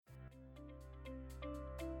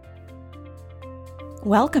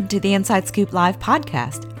Welcome to the Inside Scoop Live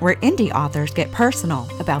podcast, where indie authors get personal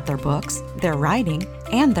about their books, their writing,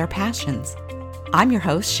 and their passions. I'm your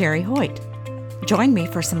host, Sherry Hoyt. Join me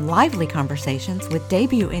for some lively conversations with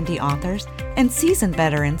debut indie authors and seasoned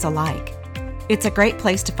veterans alike. It's a great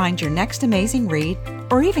place to find your next amazing read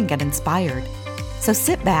or even get inspired. So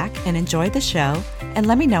sit back and enjoy the show and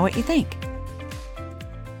let me know what you think.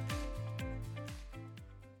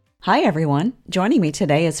 Hi everyone. Joining me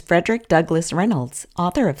today is Frederick Douglass Reynolds,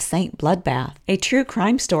 author of Saint Bloodbath, a true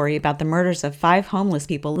crime story about the murders of 5 homeless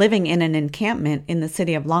people living in an encampment in the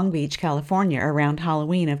city of Long Beach, California around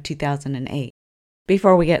Halloween of 2008.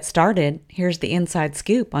 Before we get started, here's the inside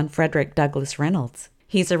scoop on Frederick Douglass Reynolds.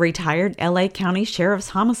 He's a retired LA County Sheriff's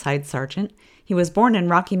Homicide Sergeant. He was born in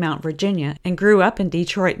Rocky Mount, Virginia, and grew up in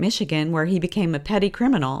Detroit, Michigan, where he became a petty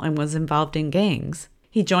criminal and was involved in gangs.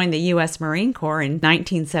 He joined the U.S. Marine Corps in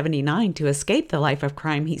 1979 to escape the life of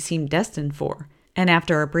crime he seemed destined for. And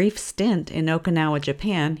after a brief stint in Okinawa,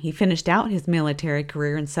 Japan, he finished out his military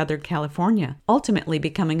career in Southern California, ultimately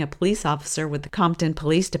becoming a police officer with the Compton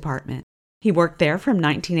Police Department. He worked there from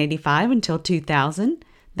 1985 until 2000,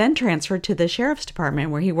 then transferred to the Sheriff's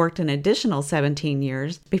Department where he worked an additional 17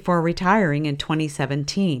 years before retiring in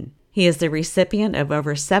 2017. He is the recipient of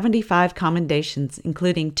over 75 commendations,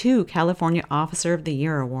 including 2 California Officer of the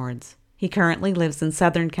Year awards. He currently lives in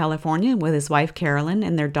Southern California with his wife Carolyn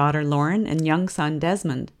and their daughter Lauren and young son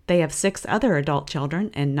Desmond. They have 6 other adult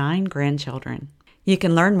children and 9 grandchildren. You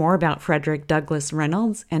can learn more about Frederick Douglass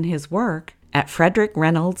Reynolds and his work at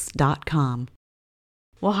frederickreynolds.com.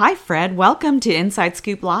 Well, hi Fred. Welcome to Inside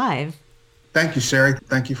Scoop Live. Thank you, Sherry.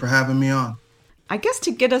 Thank you for having me on. I guess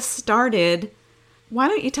to get us started, why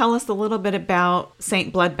don't you tell us a little bit about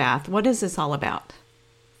Saint Bloodbath? What is this all about?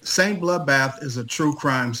 Saint Bloodbath is a true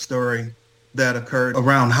crime story that occurred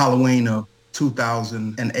around Halloween of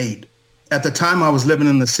 2008. At the time, I was living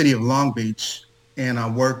in the city of Long Beach, and I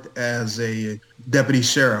worked as a deputy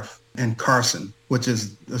sheriff in Carson, which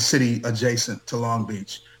is a city adjacent to Long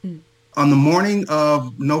Beach. On the morning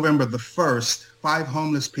of November the 1st, 5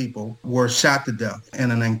 homeless people were shot to death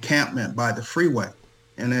in an encampment by the freeway.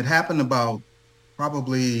 And it happened about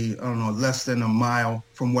probably, less than a mile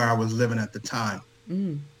from where I was living at the time.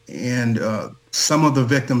 And some of the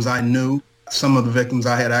victims I knew, some of the victims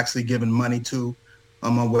I had actually given money to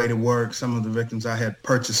on my way to work, some of the victims I had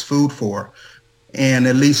purchased food for. And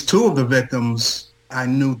at least 2 of the victims I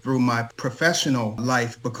knew through my professional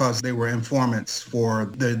life because they were informants for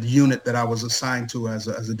the unit that I was assigned to as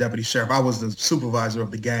a deputy sheriff. I was the supervisor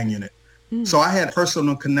of the gang unit. So I had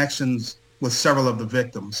personal connections with several of the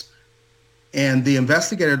victims. And the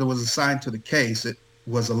investigator that was assigned to the case, it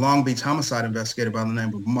was a Long Beach homicide investigator by the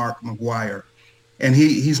name of Mark McGuire. And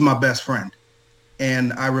he's my best friend.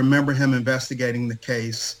 And I remember him investigating the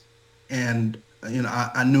case. And,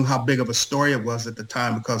 I knew how big of a story it was at the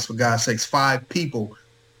time because, for God's sakes, 5 people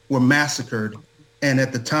were massacred. And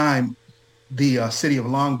at the time, the city of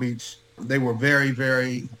Long Beach, they were very,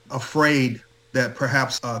 very afraid that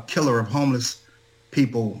perhaps a killer of homeless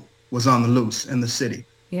people was on the loose in the city.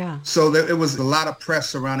 Yeah. So it was a lot of press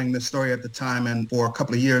surrounding this story at the time. And for a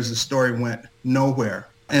couple of years, the story went nowhere.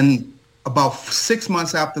 And about 6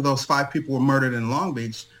 months after those 5 people were murdered in Long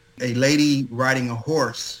Beach, a lady riding a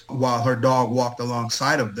horse while her dog walked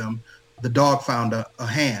alongside of them, the dog found a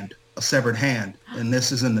hand, a severed hand. And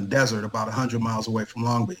this is in the desert about 100 miles away from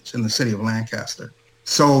Long Beach in the city of Lancaster.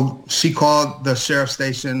 So she called the sheriff's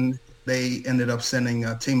station. They ended up sending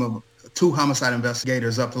a team of 2 homicide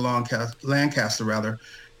investigators up to Lancaster,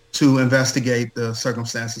 to investigate the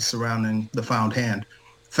circumstances surrounding the found hand.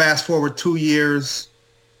 Fast forward 2 years,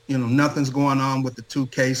 nothing's going on with the 2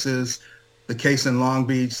 cases. The case in Long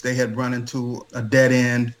Beach, they had run into a dead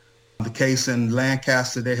end. The case in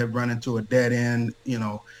Lancaster, they had run into a dead end,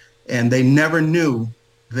 and they never knew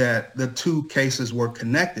that the 2 cases were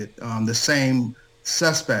connected. The same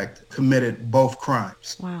suspect committed both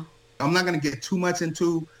crimes. Wow. I'm not going to get too much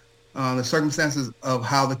into the circumstances of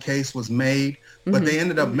how the case was made, but they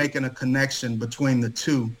ended up making a connection between the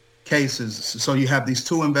 2 cases. So you have these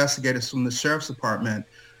 2 investigators from the Sheriff's Department.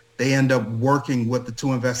 They end up working with the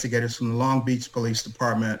 2 investigators from the Long Beach Police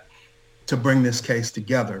Department to bring this case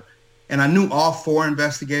together. And I knew all 4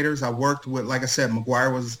 investigators. I worked with, like I said,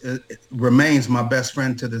 McGuire remains my best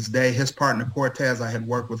friend to this day. His partner, Cortez, I had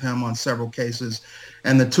worked with him on several cases.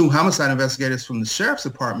 And the 2 homicide investigators from the Sheriff's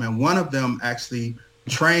Department, one of them actually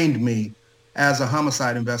trained me as a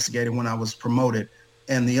homicide investigator when I was promoted.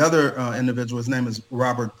 And the other individual, his name is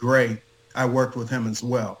Robert Gray. I worked with him as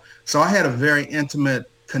well. So I had a very intimate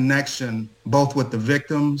connection both with the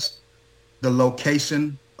victims, the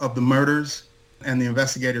location of the murders, and the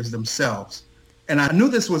investigators themselves. And I knew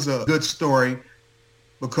this was a good story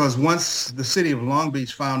because once the city of Long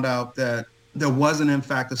Beach found out that there wasn't, in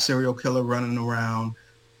fact, a serial killer running around,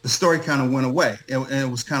 the story kind of went away. And it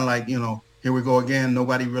was kind of like, here we go again.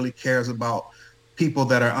 Nobody really cares about people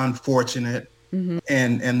that are unfortunate. Mm-hmm.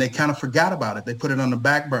 And they kind of forgot about it. They put it on the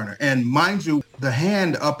back burner. And mind you, the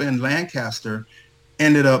hand up in Lancaster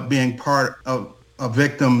ended up being part of a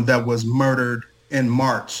victim that was murdered in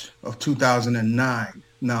March of 2009.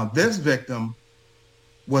 Now, this victim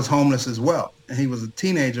was homeless as well. And he was a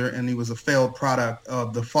teenager, and he was a failed product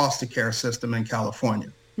of the foster care system in California.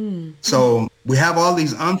 Mm. So we have all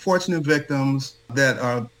these unfortunate victims that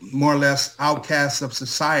are more or less outcasts of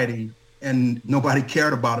society, and nobody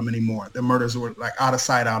cared about them anymore. Their murders were like out of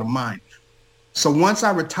sight, out of mind. So once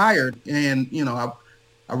I retired and,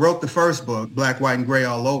 I wrote the first book, Black, White, and Gray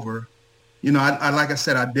All Over, I like I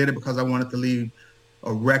said, I did it because I wanted to leave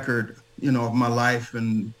a record, of my life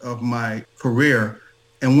and of my career.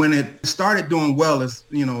 And when it started doing well, as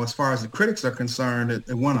far as the critics are concerned,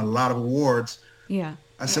 it won a lot of awards. Yeah.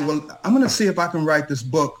 I said, well, I'm going to see if I can write this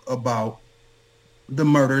book about the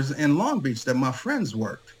murders in Long Beach that my friends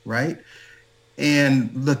worked, right?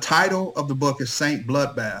 And the title of the book is Saint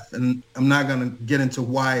Bloodbath. And I'm not going to get into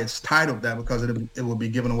why it's titled that because it will be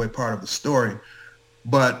giving away part of the story.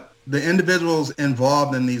 But the individuals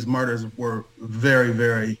involved in these murders were very,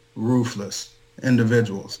 very ruthless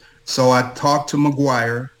individuals. So I talked to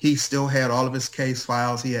McGuire. He still had all of his case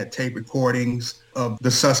files. He had tape recordings of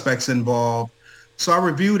the suspects involved. So I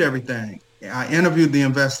reviewed everything. I interviewed the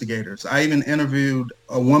investigators. I even interviewed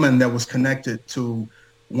a woman that was connected to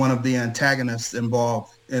one of the antagonists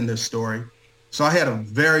involved in this story. So I had a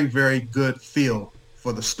very, very good feel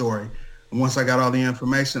for the story. And once I got all the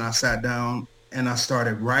information, I sat down and I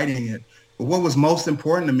started writing it. But what was most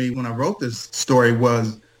important to me when I wrote this story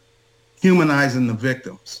was humanizing the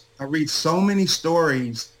victims. I read so many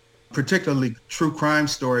stories, particularly true crime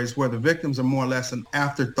stories, where the victims are more or less an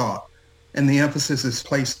afterthought, and the emphasis is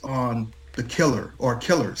placed on the killer or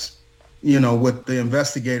killers, with the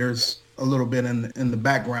investigators a little bit in the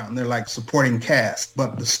background. They're like supporting cast,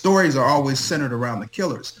 but the stories are always centered around the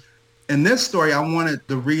killers. In this story, I wanted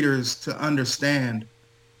the readers to understand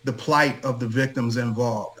the plight of the victims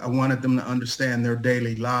involved. I wanted them to understand their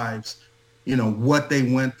daily lives, what they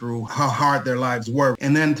went through, how hard their lives were.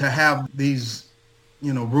 And then to have these,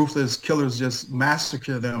 ruthless killers just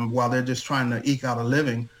massacre them while they're just trying to eke out a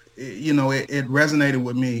living. It resonated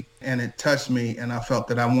with me and it touched me. And I felt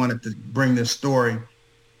that I wanted to bring this story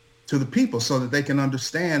to the people so that they can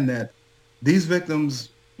understand that these victims,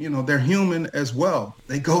 they're human as well.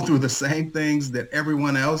 They go through the same things that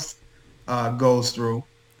everyone else goes through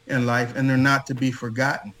in life, and they're not to be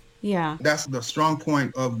forgotten. Yeah. That's the strong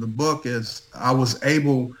point of the book is I was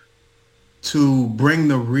able to bring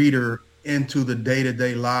the reader into the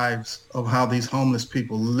day-to-day lives of how these homeless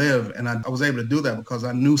people live. And I was able to do that because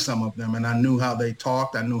I knew some of them and I knew how they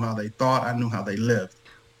talked, I knew how they thought, I knew how they lived.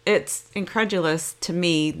 It's incredulous to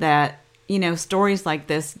me that, stories like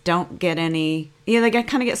this don't get any, they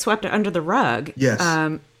kind of get swept under the rug.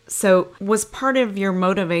 Yes. So was part of your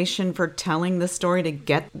motivation for telling the story to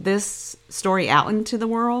get this story out into the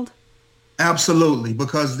world? Absolutely,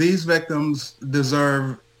 because these victims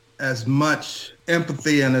deserve as much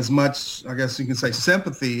empathy and as much, I guess you can say,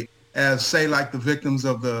 sympathy as, say, like the victims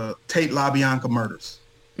of the Tate LaBianca murders.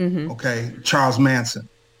 Mm-hmm. Okay, Charles Manson,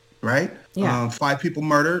 right? Yeah. 5 people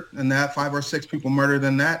murdered, and that 5 or 6 people murdered,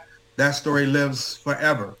 and that story lives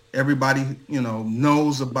forever. Everybody,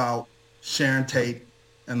 knows about Sharon Tate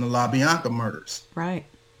and the LaBianca murders. Right.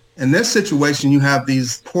 In this situation, you have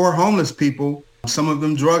these poor homeless people, some of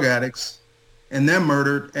them drug addicts, and they're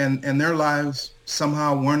murdered, and their lives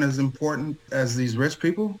somehow weren't as important as these rich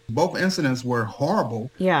people. Both incidents were horrible,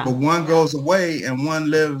 yeah. But one goes away and one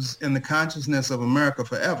lives in the consciousness of America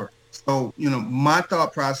forever. So, my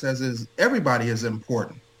thought process is everybody is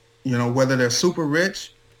important, whether they're super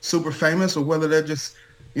rich, super famous, or whether they're just,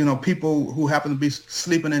 people who happen to be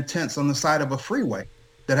sleeping in tents on the side of a freeway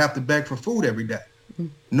that have to beg for food every day.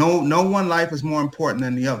 Mm-hmm. No one life is more important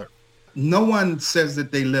than the other. No one says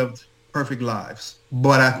that they lived perfect lives,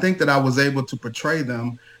 but I think that I was able to portray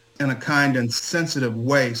them in a kind and sensitive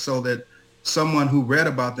way so that someone who read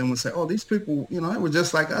about them would say, oh, these people, they were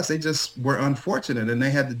just like us. They just were unfortunate and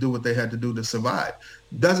they had to do what they had to do to survive.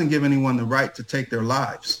 Doesn't give anyone the right to take their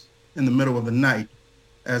lives in the middle of the night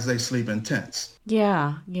as they sleep in tents.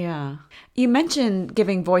 Yeah. You mentioned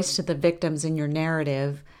giving voice to the victims in your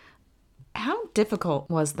narrative. How difficult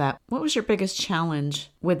was that? What was your biggest challenge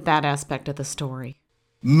with that aspect of the story?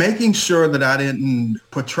 Making sure that I didn't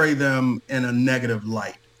portray them in a negative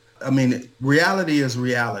light. I mean, reality is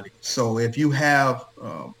reality. So if you have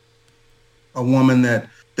a woman that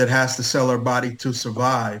has to sell her body to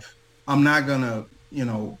survive, I'm not gonna,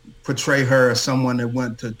 portray her as someone that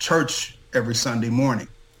went to church every Sunday morning,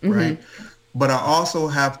 Mm-hmm. right? But I also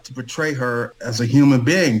have to portray her as a human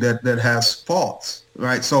being that has faults,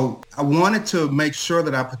 right? So I wanted to make sure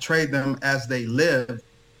that I portrayed them as they lived,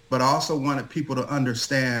 but I also wanted people to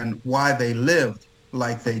understand why they lived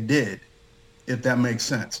like they did, if that makes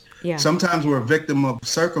sense. Yeah. Sometimes we're a victim of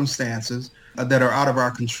circumstances that are out of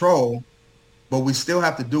our control, but we still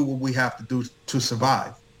have to do what we have to do to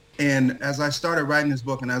survive. And as I started writing this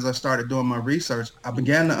book and as I started doing my research, I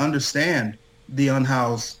began to understand the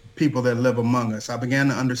unhoused people that live among us. I began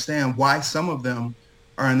to understand why some of them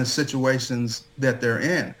are in the situations that they're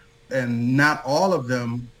in. And not all of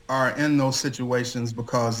them are in those situations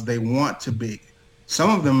because they want to be.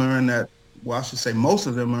 Some of them are in that, well, I should say most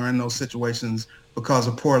of them are in those situations because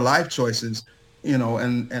of poor life choices,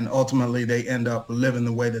 and ultimately they end up living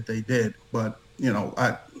the way that they did. But,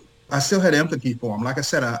 I still had empathy for them. Like I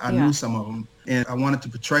said, I knew Yeah. some of them and I wanted to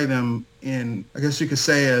portray them in, I guess you could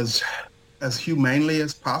say, as humanely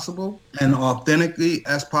as possible and authentically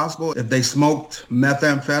as possible. If they smoked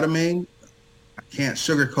methamphetamine, I can't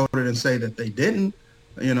sugarcoat it and say that they didn't.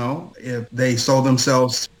 If they sold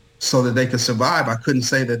themselves so that they could survive, I couldn't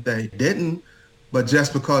say that they didn't. But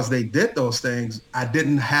just because they did those things, I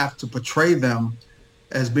didn't have to portray them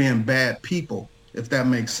as being bad people, if that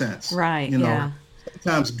makes sense. Right. Yeah.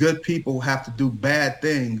 Sometimes good people have to do bad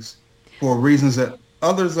things for reasons that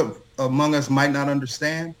others among us might not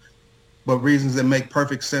understand, but reasons that make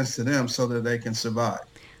perfect sense to them so that they can survive.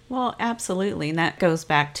 Well, absolutely. And that goes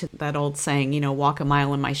back to that old saying, walk a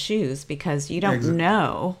mile in my shoes, because you don't Exactly.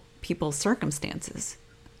 know people's circumstances.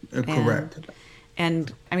 And Correct.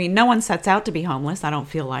 and I mean, no one sets out to be homeless, I don't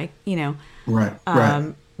feel like, Right.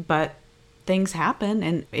 Right. but things happen,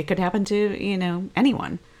 and it could happen to,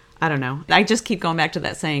 anyone. I don't know. I just keep going back to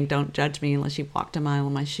that saying, don't judge me unless you've walked a mile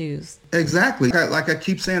in my shoes. Exactly. Like I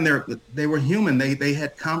keep saying, they were human. They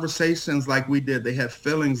had conversations like we did. They had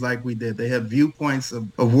feelings like we did. They had viewpoints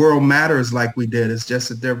of world matters like we did. It's just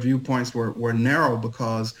that their viewpoints were narrow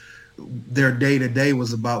because their day to day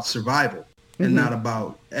was about survival and Mm-hmm. not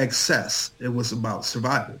about excess. It was about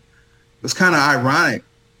survival. It's kind of ironic,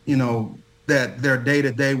 that their day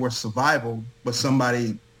to day was survival, but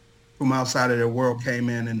somebody from outside of their world came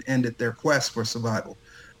in and ended their quest for survival.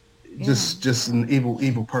 Yeah. Just an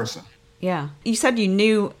evil person. Yeah. You said you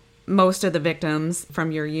knew most of the victims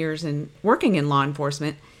from your years in working in law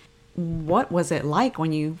enforcement. What was it like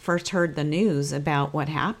when you first heard the news about what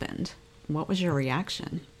happened? What was your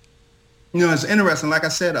reaction? It's interesting. Like I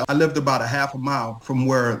said, I lived about a half a mile from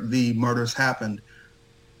where the murders happened.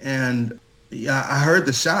 And yeah, I heard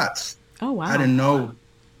the shots. Oh, I wow. didn't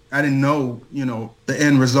know, the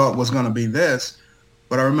end result was going to be this.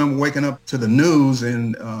 But I remember waking up to the news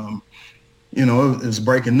and, it was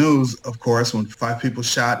breaking news, of course, when 5 people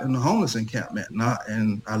shot in the homeless encampment.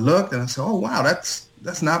 And I looked and I said, oh, wow,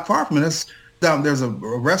 that's not far from me. That's down, there's a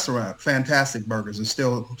restaurant, Fantastic Burgers. It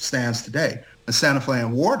still stands today in Santa Fe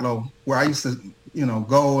and Wardlow, where I used to,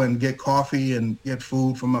 go and get coffee and get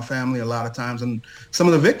food for my family a lot of times. And some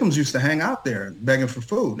of the victims used to hang out there begging for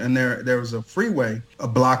food. And there was a freeway a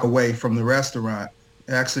block away from the restaurant.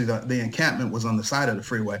 Actually, the encampment was on the side of the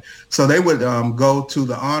freeway. So they would go to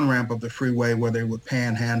the on-ramp of the freeway where they would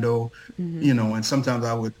panhandle, Mm-hmm. and sometimes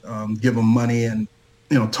I would give them money and,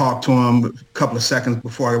 talk to them a couple of seconds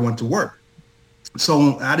before I went to work.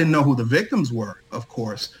 So I didn't know who the victims were, of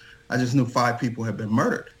course. I just knew 5 people had been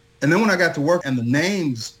murdered. And then when I got to work and the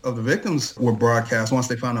names of the victims were broadcast, once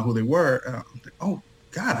they found out who they were, I'm like, oh,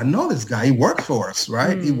 God, I know this guy. He worked for us,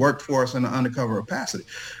 right? He worked for us in an undercover capacity.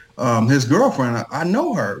 His girlfriend, I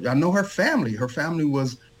know her. I know her family. Her family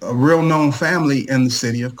was a real known family in the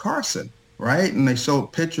city of Carson, right? And they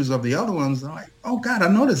showed pictures of the other ones. I'm like, oh God, I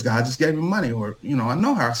know this guy. I just gave him money, or I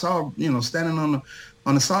know her. I saw her, standing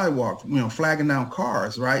on the sidewalk, flagging down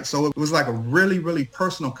cars, right? So it was like a really, really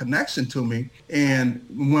personal connection to me. And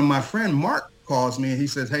when my friend Mark calls me and he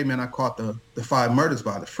says, hey man, I caught the 5 murders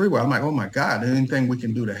by the freeway. I'm like, oh my God, anything we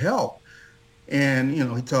can do to help? And,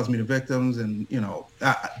 he tells me the victims and,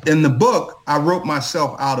 in the book, I wrote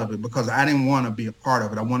myself out of it because I didn't want to be a part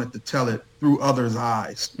of it. I wanted to tell it through others'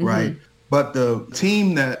 eyes, right? Mm-hmm. But the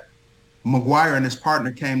team that McGuire and his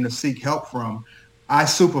partner came to seek help from, I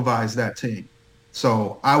supervised that team.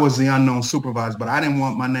 So I was the unknown supervisor, but I didn't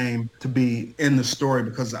want my name to be in the story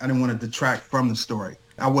because I didn't want to detract from the story.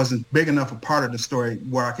 I wasn't big enough a part of the story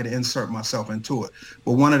where I could insert myself into it.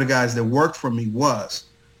 But one of the guys that worked for me was.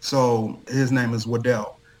 So his name is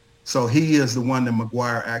Waddell. So he is the one that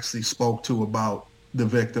McGuire actually spoke to about the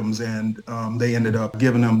victims, and they ended up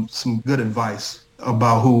giving them some good advice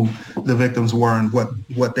about who the victims were and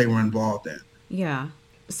what they were involved in. Yeah.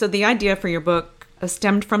 So the idea for your book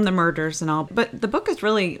stemmed from the murders and all, but the book is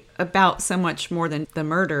really about so much more than the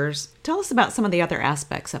murders. Tell us about some of the other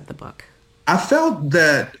aspects of the book. I felt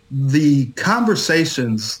that the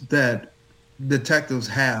conversations that detectives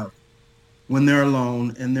have when they're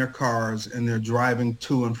alone in their cars and they're driving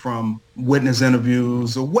to and from witness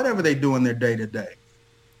interviews or whatever they do in their day to day,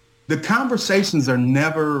 the conversations are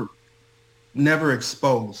never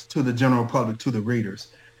exposed to the general public, to the readers.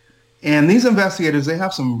 And these investigators, they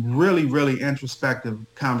have some really, really introspective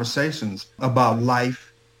conversations about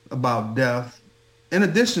life, about death, in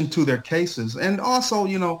addition to their cases. And also,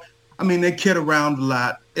 they kid around a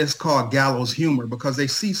lot. It's called gallows humor because they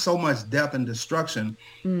see so much death and destruction.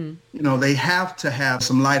 They have to have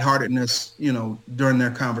some lightheartedness, during their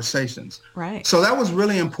conversations. Right. So that was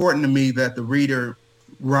really important to me, that the reader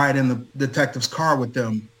ride in the detective's car with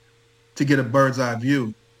them to get a bird's eye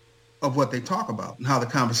view of what they talk about and how the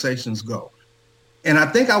conversations go. And I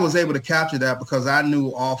think I was able to capture that because I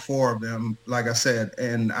knew all four of them, like I said,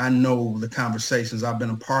 and I know the conversations. I've been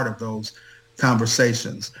a part of those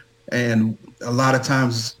conversations. And a lot of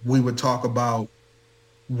times we would talk about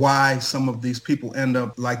why some of these people end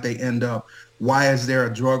up like they end up. Why is there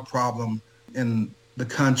a drug problem in the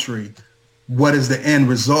country? What is the end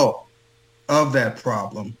result of that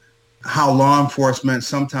problem? How law enforcement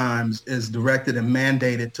sometimes is directed and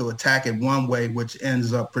mandated to attack it one way, which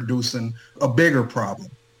ends up producing a bigger problem,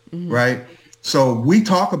 right? So we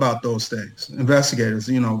talk about those things. Investigators,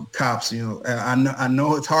 cops, I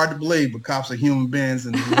know it's hard to believe, but cops are human beings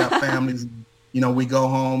and we have families. We go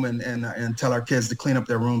home and tell our kids to clean up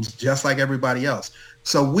their rooms just like everybody else.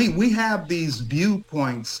 So we have these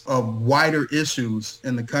viewpoints of wider issues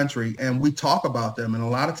in the country and we talk about them. And a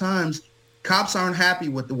lot of times cops aren't happy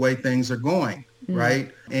with the way things are going,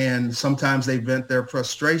 right? And sometimes they vent their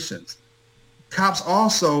frustrations.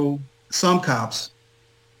 Some cops,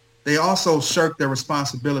 they also shirk their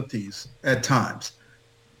responsibilities at times.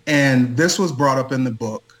 And this was brought up in the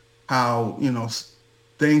book, how,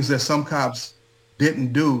 things that some cops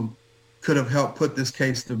didn't do could have helped put this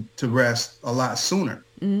case to rest a lot sooner.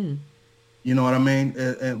 You know what I mean?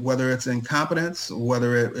 Whether it's incompetence, or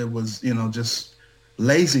whether it was, just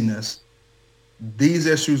laziness, these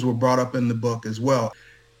issues were brought up in the book as well.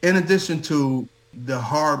 In addition to the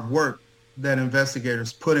hard work that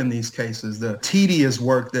investigators put in these cases, the tedious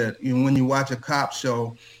work that, when you watch a cop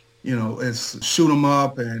show, it's shoot them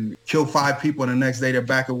up and kill 5 people and the next day they're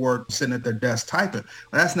back at work sitting at their desk typing.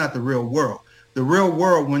 But that's not the real world. The real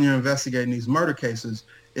world when you're investigating these murder cases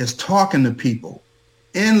is talking to people,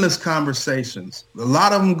 endless conversations. A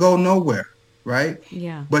lot of them go nowhere. Right?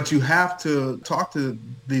 Yeah. But you have to talk to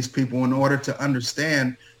these people in order to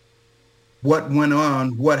understand what went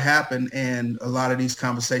on, what happened. And a lot of these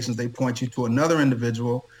conversations, they point you to another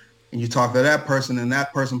individual and you talk to that person and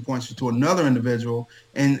that person points you to another individual.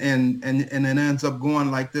 And it ends up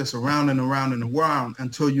going like this around and around and around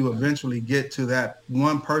until you eventually get to that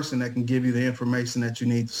one person that can give you the information that you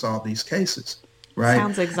need to solve these cases. Right?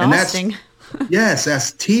 Sounds exhausting. Yes,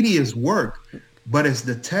 that's tedious work, but it's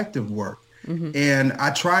detective work. And I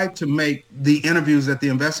tried to make the interviews that the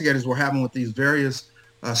investigators were having with these various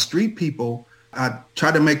street people, I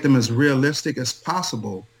tried to make them as realistic as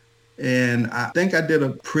possible. And I think I did a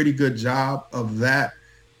pretty good job of that.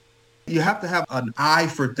 You have to have an eye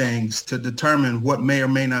for things to determine what may or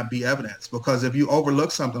may not be evidence, because if you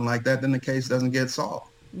overlook something like that, then the case doesn't get solved.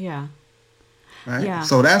 Yeah. Right. Yeah.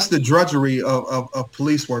 So that's the drudgery of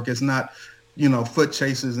police work. It's not, foot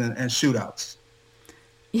chases and shootouts.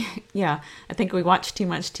 Yeah, I think we watch too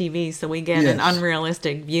much TV, so we get an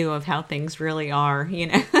unrealistic view of how things really are,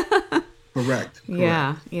 Correct.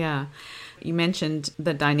 Yeah. You mentioned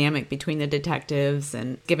the dynamic between the detectives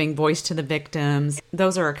and giving voice to the victims.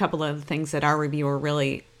 Those are a couple of the things that our reviewer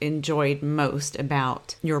really enjoyed most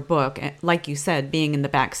about your book. Like you said, being in the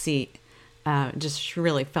back seat, just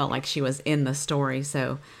really felt like she was in the story.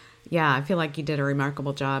 So, yeah, I feel like you did a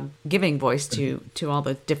remarkable job giving voice to all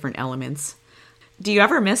the different elements. Do you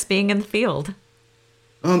ever miss being in the field?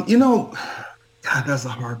 God, that's a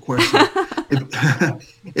hard question.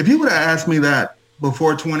 If you would have asked me that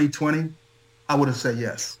before 2020, I would have said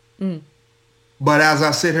yes. But as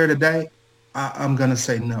I sit here today, I'm going to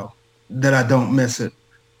say no, that I don't miss it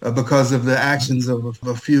because of the actions of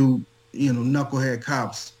a few, knucklehead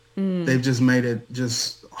cops. They've just made it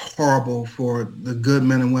just horrible for the good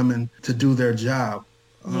men and women to do their job.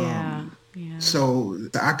 Yeah. So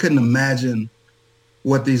I couldn't imagine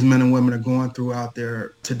what these men and women are going through out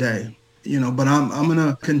there today. But I'm going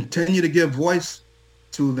to continue to give voice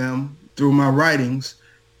to them through my writings.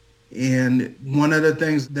 And one of the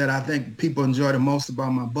things that I think people enjoy the most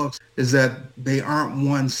about my books is that they aren't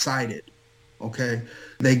one-sided. Okay.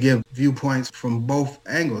 They give viewpoints from both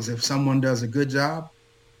angles. If someone does a good job,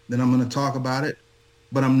 then I'm going to talk about it,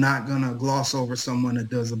 but I'm not going to gloss over someone that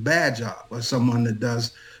does a bad job, or someone that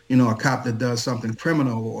does, a cop that does something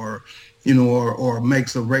criminal, or, or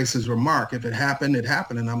makes a racist remark. If it happened,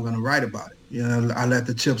 and I'm going to write about it. I let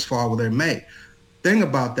the chips fall where they may. Thing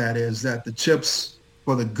about that is that the chips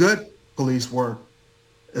for the good police work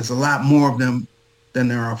is a lot more of them than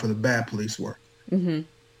there are for the bad police work. Mm-hmm.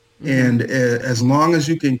 Mm-hmm. And as long as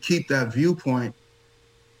you can keep that viewpoint,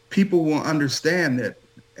 people will understand that,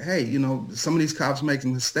 hey, some of these cops make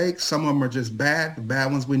mistakes. Some of them are just bad. The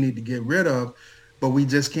bad ones we need to get rid of, but we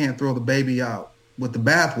just can't throw the baby out with the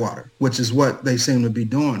bathwater, which is what they seem to be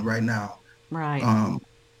doing right now. Right.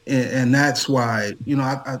 And that's why,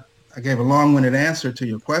 I gave a long-winded answer to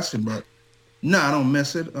your question, but no, I don't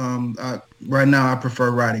miss it. Right now, I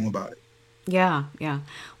prefer writing about it. Yeah, yeah.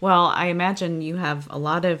 Well, I imagine you have a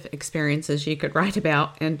lot of experiences you could write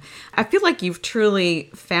about. And I feel like you've truly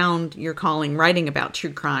found your calling writing about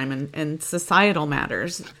true crime and societal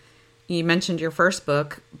matters. You mentioned your first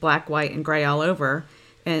book, Black, White, and Gray All Over.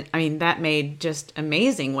 And I mean, that made just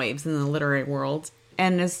amazing waves in the literary world.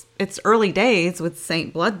 And it's early days with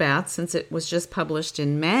St. Bloodbath, since it was just published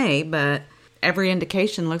in May, but every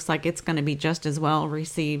indication looks like it's going to be just as well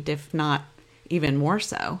received, if not even more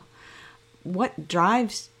so. What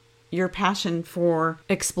drives your passion for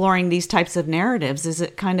exploring these types of narratives? Is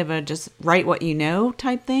it kind of a just write what you know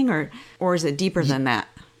type thing, or is it deeper than that?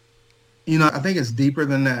 I think it's deeper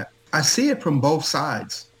than that. I see it from both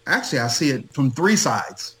sides. Actually, I see it from three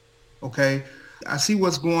sides. Okay. I see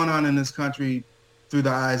what's going on in this country through the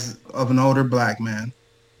eyes of an older Black man.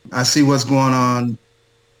 I see what's going on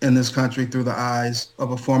in this country through the eyes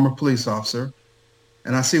of a former police officer.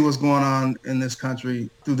 And I see what's going on in this country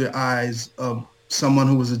through the eyes of someone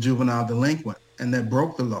who was a juvenile delinquent and that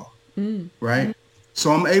broke the law, right?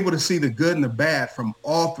 So I'm able to see the good and the bad from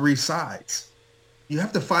all three sides. You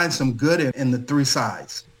have to find some good in the three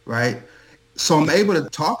sides, right? So I'm able to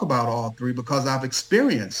talk about all three because I've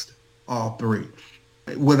experienced all three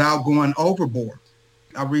without going overboard.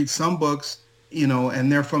 I read some books,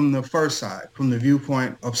 and they're from the first side, from the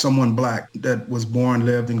viewpoint of someone Black that was born,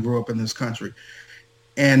 lived, and grew up in this country.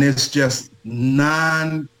 And it's just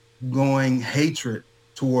non-going hatred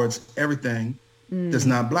towards everything that's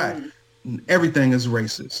not Black. Everything is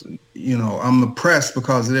racist. I'm oppressed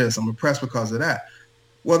because of this. I'm oppressed because of that.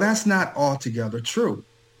 Well, that's not altogether true,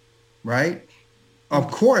 right?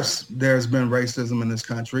 Of course, there's been racism in this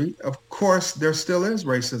country. Of course, there still is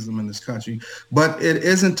racism in this country. But it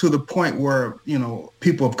isn't to the point where,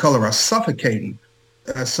 people of color are suffocating,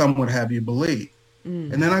 as some would have you believe.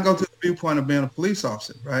 And then I go to the viewpoint of being a police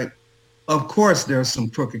officer, right? Of course, there's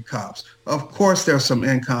some crooked cops. Of course, there's some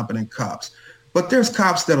incompetent cops. But there's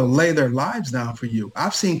cops that'll lay their lives down for you.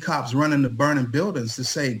 I've seen cops run into burning buildings to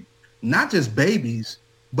save not just babies,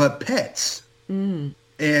 but pets. And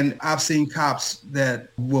I've seen cops that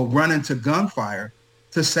will run into gunfire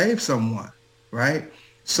to save someone, right?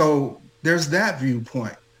 So there's that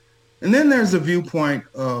viewpoint. And then there's the viewpoint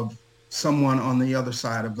of someone on the other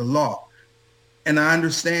side of the law. And I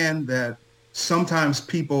understand that sometimes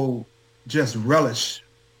people just relish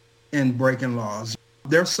in breaking laws.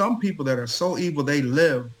 There are some people that are so evil they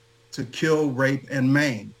live to kill, rape, and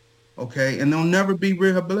maim, okay? And they'll never be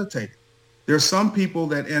rehabilitated. There's some people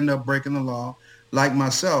that end up breaking the law, like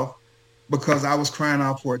myself, because I was crying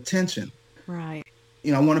out for attention. Right.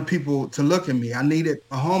 I wanted people to look at me. I needed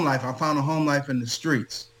a home life. I found a home life in the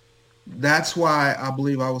streets. That's why I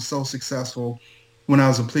believe I was so successful when I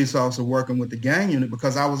was a police officer working with the gang unit,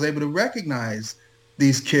 because I was able to recognize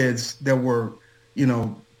these kids that were,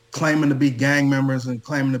 claiming to be gang members and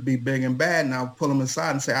claiming to be big and bad. And I'll pull them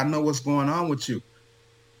aside and say, I know what's going on with you.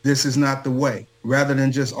 This is not the way. Rather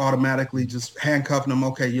than just automatically just handcuffing them,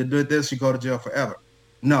 okay, you did this, you go to jail forever.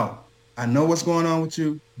 No, I know what's going on with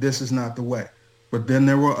you. This is not the way. But then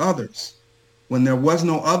there were others when there was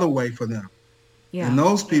no other way for them. Yeah. And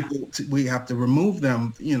those people, we have to remove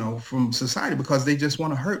them, from society because they just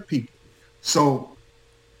want to hurt people. So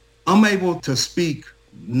I'm able to speak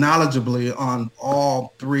knowledgeably on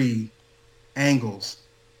all three angles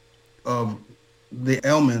of the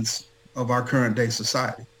ailments of our current day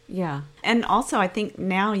society. Yeah. And also I think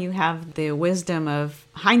now you have the wisdom of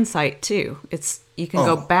hindsight too. You can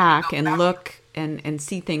go back and look and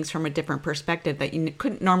see things from a different perspective that you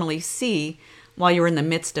couldn't normally see while you were in the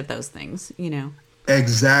midst of those things,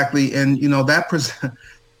 Exactly. And, you know,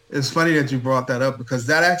 it's funny that you brought that up because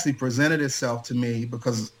that actually presented itself to me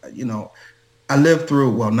because, you know, I lived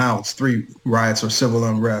through, well, now it's three riots or civil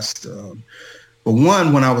unrest. But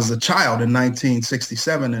one, when I was a child in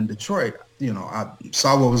 1967 in Detroit, you know, I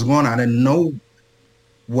saw what was going on. I didn't know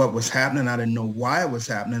what was happening. I didn't know why it was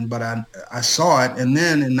happening, but I saw it. And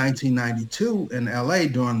then in 1992 in LA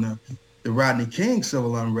during the Rodney King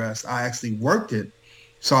civil unrest, I actually worked it.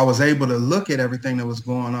 So I was able to look at everything that was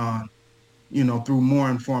going on, you know, through more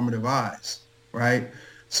informative eyes, right?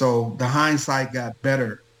 So the hindsight got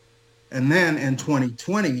better. And then in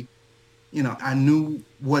 2020, you know, I knew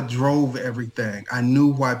what drove everything. I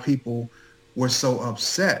knew why people were so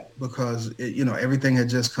upset because, you know, everything had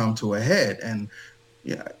just come to a head. And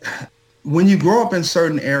yeah, when you grow up in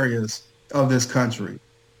certain areas of this country,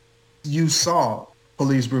 you saw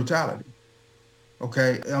police brutality.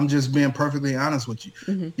 Okay. I'm just being perfectly honest with you.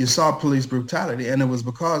 Hmm. You saw police brutality, and it was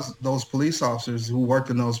because those police officers who worked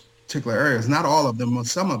in those particular areas, not all of them, but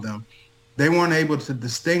some of them, they weren't able to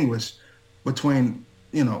distinguish between,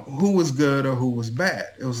 you know, who was good or who was bad.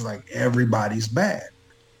 It was like everybody's bad.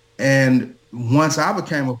 And once I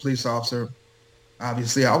became a police officer,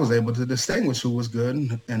 obviously I was able to distinguish who was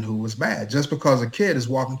good and who was bad. Just because a kid is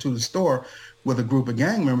walking to the store with a group of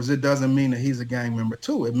gang members, it doesn't mean that he's a gang member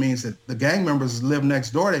too. It means that the gang members live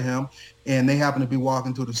next door to him and they happen to be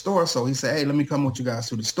walking to the store. So he said, hey, let me come with you guys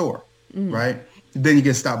to the store, right? Then you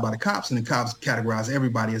get stopped by the cops, and the cops categorize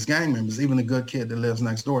everybody as gang members, even the good kid that lives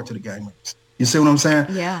next door to the gang members. You see what I'm saying?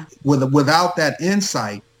 Yeah. Without that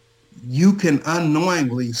insight, you can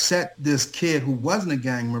unknowingly set this kid who wasn't a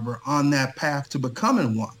gang member on that path to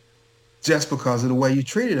becoming one just because of the way you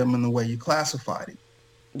treated him and the way you classified him.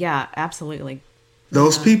 Yeah, absolutely.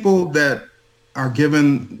 Those Yeah. people that are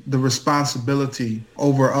given the responsibility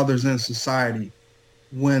over others in society,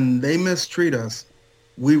 when they mistreat us,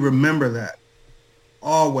 we remember that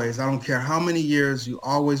always. I don't care how many years, you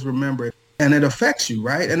always remember it. And it affects you,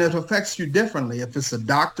 right? And it affects you differently. If it's a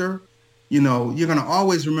doctor, you know, you're going to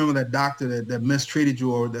always remember that doctor that mistreated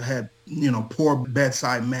you or that had, you know, poor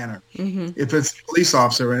bedside manner. Hmm. If it's a police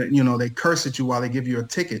officer and, you know, they curse at you while they give you a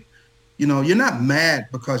ticket, you know, you're not mad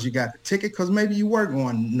because you got the ticket because maybe you were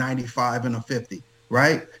going 95 and a 50,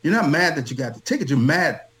 right? You're not mad that you got the ticket. You're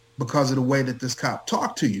mad because of the way that this cop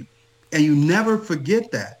talked to you. And you never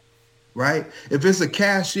forget that, right? If it's a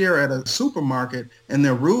cashier at a supermarket and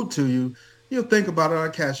they're rude to you, you'll think about it, our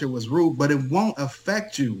cashier was rude, but it won't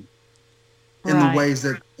affect you in the Right. ways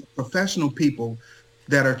that professional people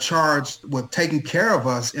that are charged with taking care of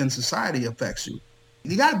us in society affects you.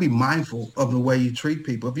 You got to be mindful of the way you treat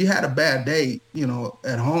people. If you had a bad day, you know,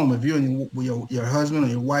 at home, if you and your husband or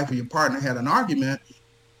your wife or your partner had an argument,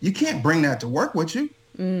 you can't bring that to work with you,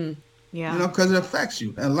 you Yeah. know, because it affects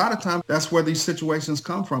you. And a lot of times that's where these situations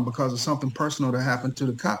come from because of something personal that happened to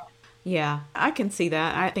the cop. Yeah, I can see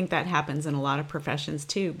that. I think that happens in a lot of professions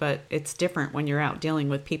too, but it's different when you're out dealing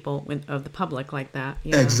with people of the public like that.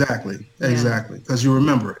 Yeah. Exactly. Yeah. Exactly. Because you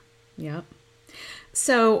remember it. Yep.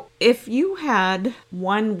 So, if you had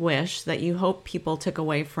one wish that you hope people took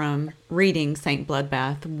away from reading Saint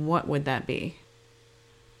Bloodbath, what would that be?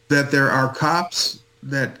 That there are cops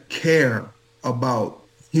that care about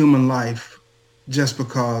human life just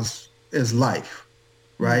because it's life,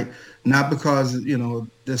 right? Not because, you know,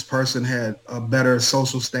 this person had a better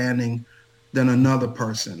social standing than another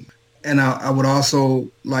person. And I would also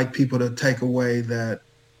like people to take away that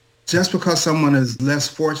just because someone is less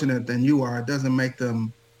fortunate than you are, it doesn't make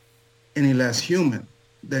them any less human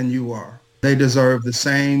than you are. They deserve the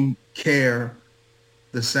same care,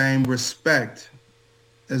 the same respect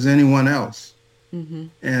as anyone else. Mm-hmm.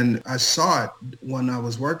 And I saw it when I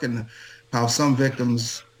was working, how some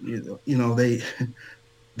victims, you know,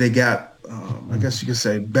 they got, I guess you could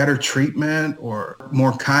say, better treatment or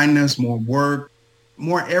more kindness, more work,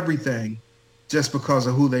 more everything, just because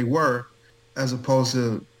of who they were, as opposed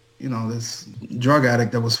to, you know, this drug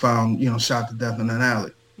addict that was found, you know, shot to death in an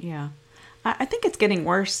alley. Yeah. I think it's getting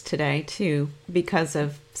worse today too because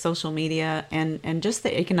of social media and just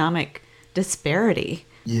the economic disparity.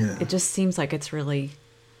 Yeah. It just seems like it's really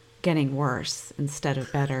getting worse instead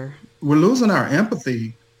of better. We're losing our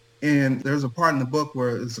empathy. And there's a part in the book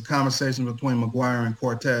where it's a conversation between McGuire and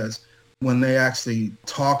Cortez when they actually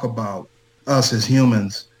talk about us as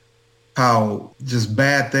humans, how just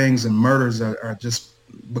bad things and murders are just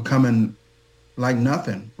becoming like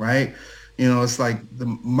nothing, right? You know, it's like the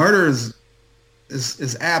murder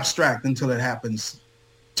is abstract until it happens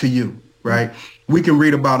to you, right? We can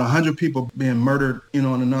read about 100 people being murdered, you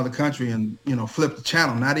know, in another country and, you know, flip the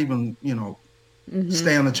channel, not even, you know,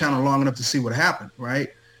 stay on the channel long enough to see what happened, right?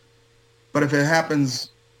 But if it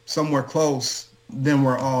happens somewhere close, then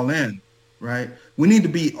we're all in, right? We need to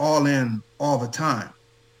be all in all the time.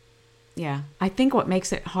 Yeah. I think what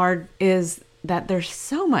makes it hard is that there's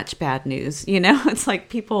so much bad news. It's like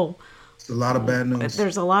people, It's a lot of bad news.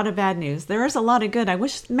 there's a lot of bad news. There is a lot of good. I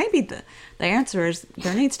wish maybe the answer is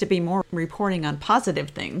there needs to be more reporting on positive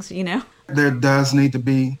things. There does need to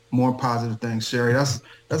be more positive things, Sherry.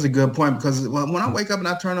 That's a good point, because when I wake up and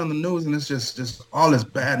I turn on the news and it's just all this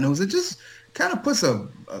bad news, it just kind of puts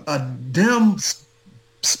a dim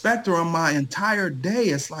specter on my entire day.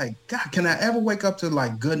 It's like, God, can I ever wake up to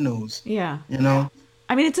like good news? Yeah. You know?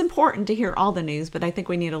 I mean, it's important to hear all the news, but I think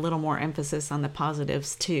we need a little more emphasis on the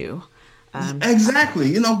positives too.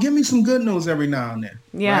 Exactly. Give me some good news every now and then.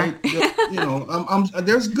 Yeah. Right?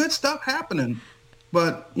 There's good stuff happening,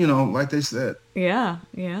 but like they said, Yeah.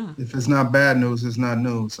 Yeah. if it's not bad news, it's not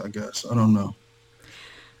news, I guess. I don't know.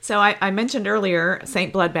 So I mentioned earlier,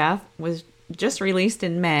 Saint Bloodbath was just released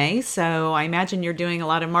in May, so I imagine you're doing a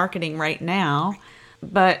lot of marketing right now,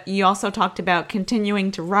 but you also talked about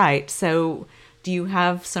continuing to write. So do you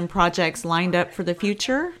have some projects lined up for the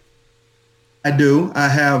future? I do. I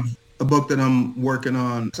have a book that I'm working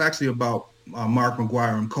on. It's actually about Mark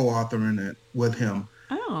McGuire. I'm co-authoring it with him.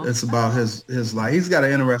 Oh. It's about his life. He's got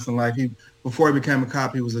an interesting life. Before he became a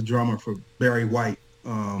cop, he was a drummer for Barry White.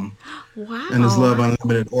 Wow. And his Love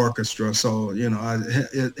Unlimited Orchestra. So,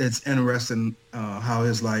 it's interesting how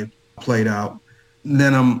his life played out. And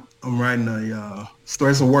then I'm writing a story.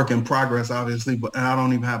 It's a work in progress, obviously, but I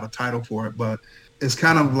don't even have a title for it. But it's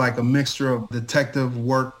kind of like a mixture of detective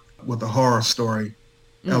work with a horror story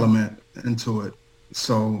element into it.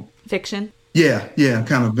 So Fiction? Yeah,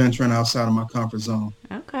 kind of venturing outside of my comfort zone.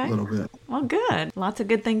 Okay. A little bit. Well, good. Lots of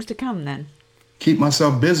good things to come then. Keep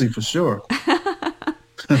myself busy for sure.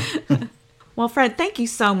 Well, Fred, thank you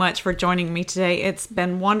so much for joining me today. It's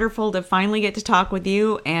been wonderful to finally get to talk with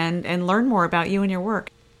you and learn more about you and your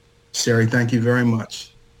work. Sherry, thank you very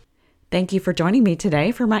much. Thank you for joining me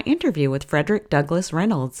today for my interview with Frederick Douglass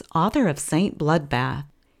Reynolds, author of Saint Bloodbath.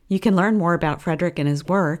 You can learn more about Frederick and his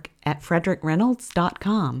work at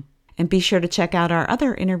frederickreynolds.com. And be sure to check out our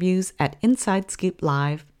other interviews at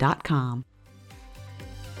InsideScoopLive.com.